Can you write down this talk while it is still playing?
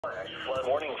Flash flood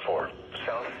warning for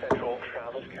South Central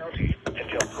Travis County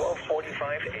until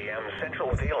 12:45 a.m.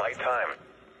 Central Daylight Time.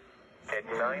 At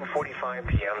 9:45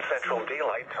 p.m. Central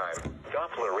Daylight Time,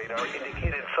 Doppler radar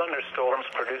indicated thunderstorms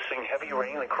producing heavy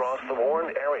rain across the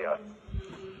warned area.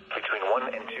 Between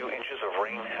 1 and 2 inches of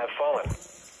rain have fallen.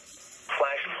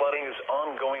 Flash flooding is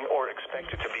ongoing or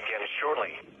expected to begin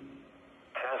shortly.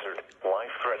 Hazard: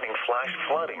 life-threatening flash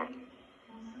flooding.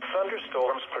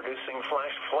 Thunderstorms producing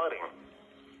flash flooding.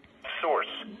 Source: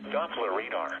 Doppler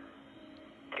radar.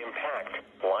 Impact: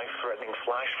 life-threatening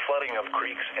flash flooding of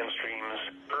creeks and streams,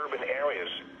 urban areas,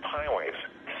 highways,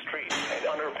 streets, and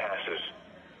underpasses.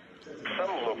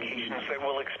 Some locations that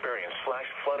will experience flash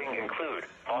flooding include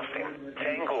Austin,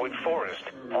 Tanglewood Forest,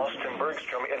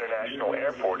 Austin-Bergstrom International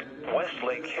Airport,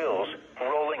 Westlake Hills,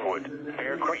 Rollingwood,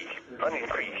 Bear Creek, Onion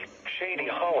Creek, Shady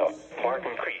Hollow,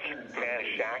 Martin Creek,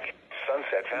 Manashack,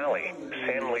 Sunset Valley,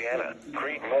 San Leanna,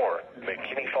 Great Moor,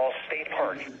 McKinney Falls State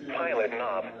Park, Pilot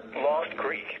Knob, Lost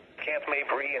Creek, Camp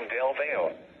Mabry, and Del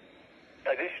Valle.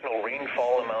 Additional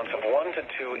rainfall amounts of 1 to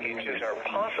 2 inches are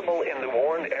possible in the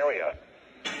warned area.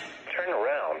 Turn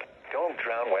around. Don't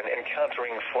drown when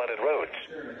encountering flooded roads.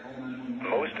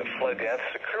 Most flood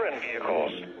deaths occur in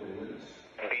vehicles.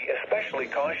 Be especially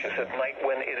cautious at night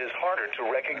when it is harder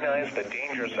to recognize the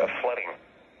dangers of flooding.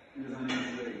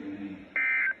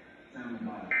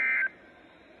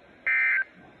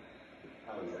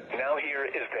 Now here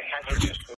is the hazardous